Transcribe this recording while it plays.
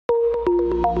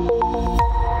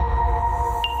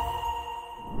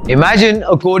Imagine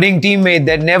a coding teammate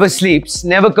that never sleeps,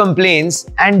 never complains,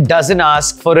 and doesn't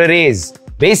ask for a raise.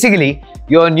 Basically,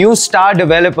 your new star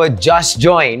developer just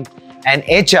joined and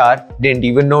HR didn't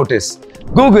even notice.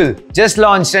 Google just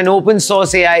launched an open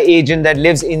source AI agent that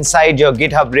lives inside your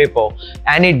GitHub repo,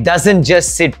 and it doesn't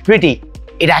just sit pretty,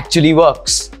 it actually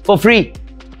works for free.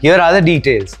 Here are the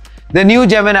details. The new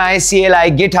Gemini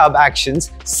CLI GitHub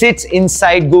Actions sits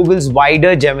inside Google's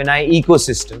wider Gemini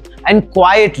ecosystem and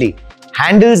quietly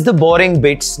handles the boring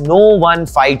bits no one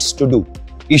fights to do.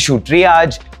 Issue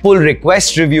triage, pull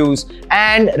request reviews,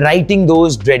 and writing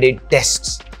those dreaded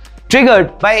tests.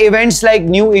 Triggered by events like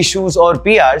new issues or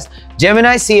PRs,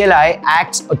 Gemini CLI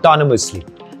acts autonomously,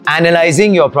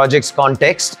 analyzing your project's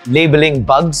context, labeling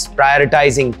bugs,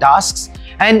 prioritizing tasks,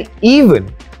 and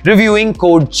even reviewing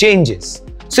code changes.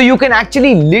 So you can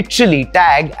actually literally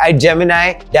tag at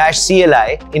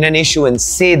Gemini-CLI in an issue and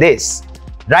say this: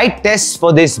 write tests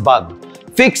for this bug,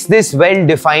 fix this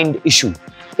well-defined issue,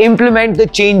 implement the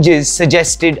changes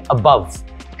suggested above,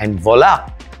 and voila,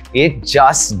 it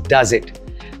just does it.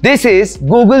 This is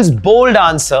Google's bold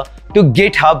answer to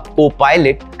GitHub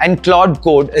Copilot and Claude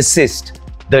Code Assist.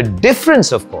 The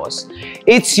difference, of course,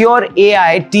 it's your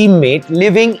AI teammate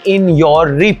living in your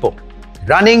repo,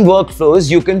 running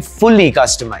workflows you can fully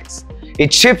customize.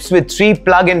 It ships with 3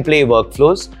 plug-and-play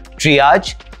workflows: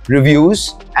 triage,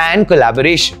 reviews, and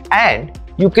collaboration. And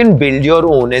you can build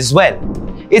your own as well.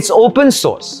 It's open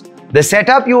source. The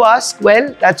setup, you ask?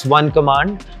 Well, that's one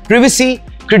command. Privacy,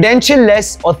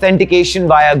 credential-less authentication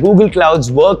via Google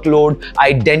Cloud's Workload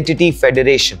Identity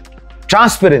Federation.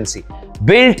 Transparency,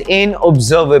 built-in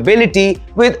observability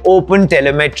with open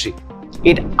telemetry.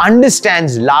 It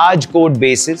understands large code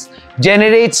bases,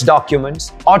 generates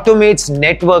documents, automates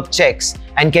network checks,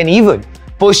 and can even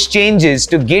push changes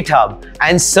to GitHub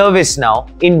and ServiceNow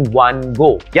in one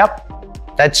go.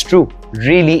 Yup, that's true.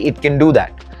 Really, it can do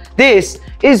that. This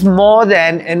is more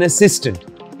than an assistant.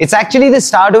 It's actually the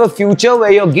start of a future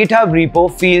where your GitHub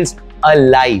repo feels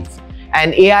alive.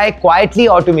 An AI quietly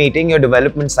automating your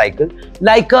development cycle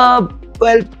like a,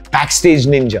 well, backstage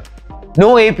ninja.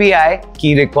 No API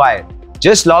key required.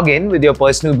 Just log in with your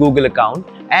personal Google account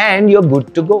and you're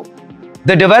good to go.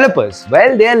 The developers,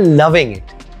 well, they're loving it.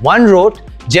 One wrote,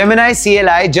 Gemini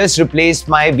CLI just replaced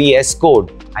my VS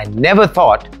Code. I never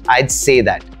thought I'd say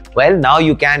that. Well, now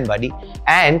you can, buddy.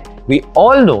 And we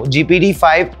all know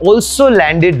GPT-5 also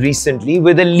landed recently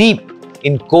with a leap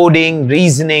in coding,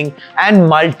 reasoning, and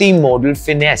multimodal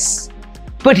finesse.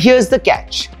 But here's the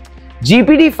catch.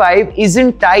 GPT-5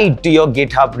 isn't tied to your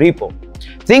GitHub repo.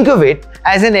 Think of it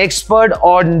as an expert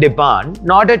on demand,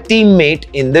 not a teammate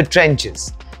in the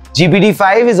trenches.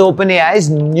 GPT-5 is OpenAI's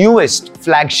newest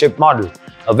flagship model,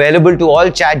 available to all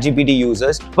ChatGPT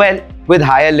users, well, with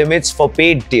higher limits for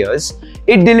paid tiers.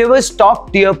 It delivers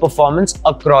top-tier performance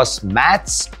across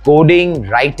maths, coding,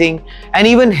 writing, and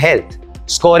even health,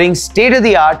 scoring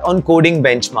state-of-the-art on coding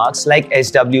benchmarks like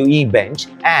SWE Bench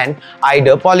and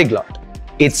IDA Polyglot.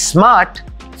 It's smart,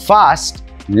 fast,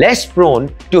 less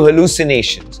prone to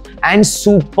hallucinations, and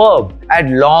superb at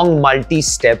long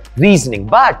multi-step reasoning.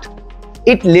 But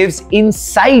it lives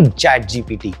inside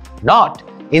ChatGPT, not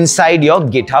inside your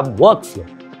GitHub workflow.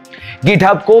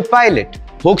 GitHub Copilot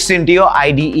hooks into your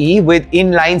IDE with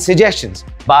inline suggestions,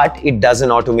 but it doesn't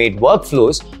automate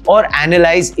workflows or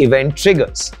analyze event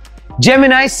triggers.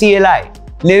 Gemini CLI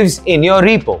lives in your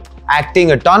repo, acting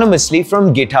autonomously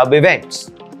from GitHub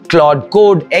events. Claude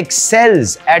Code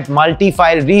excels at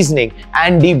multi-file reasoning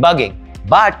and debugging,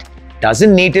 but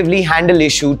doesn't natively handle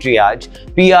issue triage,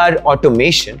 PR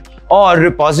automation, or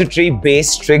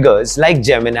repository-based triggers like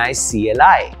Gemini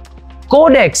CLI.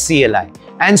 Codex CLI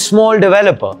and Smol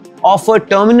Developer offer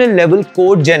terminal-level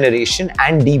code generation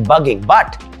and debugging,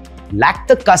 but lack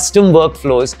the custom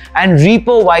workflows and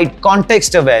repo-wide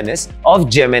context awareness of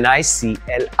Gemini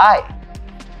CLI.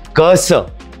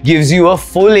 Cursor gives you a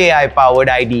full AI-powered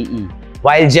IDE,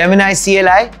 while Gemini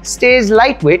CLI stays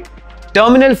lightweight,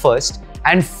 terminal-first,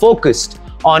 and focused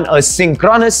on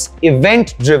asynchronous,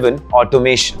 event-driven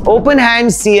automation.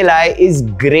 OpenHands CLI is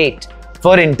great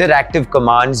for interactive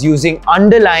commands using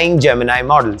underlying Gemini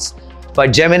models.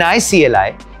 But Gemini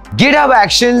CLI, GitHub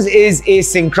Actions is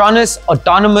asynchronous,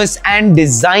 autonomous, and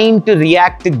designed to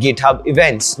react to GitHub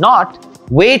events, not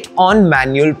wait on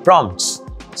manual prompts.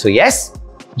 So yes,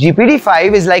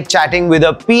 GPT-5 is like chatting with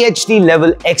a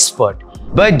PhD-level expert.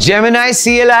 But Gemini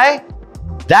CLI,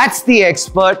 that's the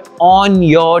expert on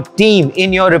your team,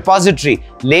 in your repository,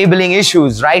 labeling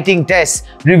issues, writing tests,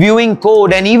 reviewing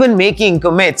code, and even making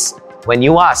commits when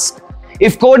you ask.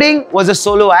 If coding was a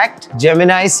solo act,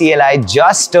 Gemini CLI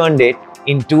just turned it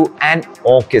into an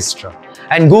orchestra.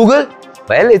 And Google,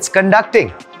 Well, it's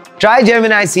conducting. Try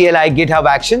Gemini CLI GitHub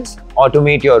Actions,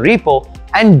 automate your repo,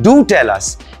 and do tell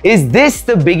us, is this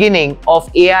the beginning of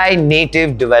AI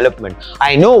native development?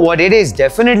 I know what it is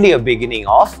definitely a beginning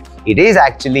of. It is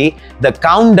actually the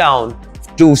countdown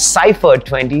to Cypher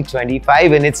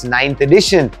 2025 in its 9th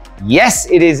edition. Yes,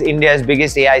 it is India's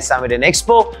biggest AI summit and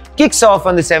expo. Kicks off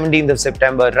on the 17th of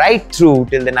September right through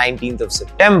till the 19th of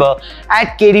September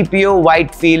at KDPO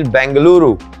Whitefield,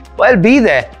 Bengaluru. Well, be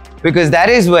there because that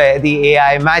is where the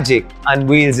AI magic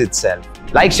unveils itself.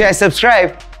 Like, share,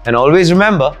 subscribe, and always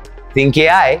remember, think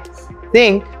AI,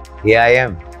 think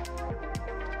AIM.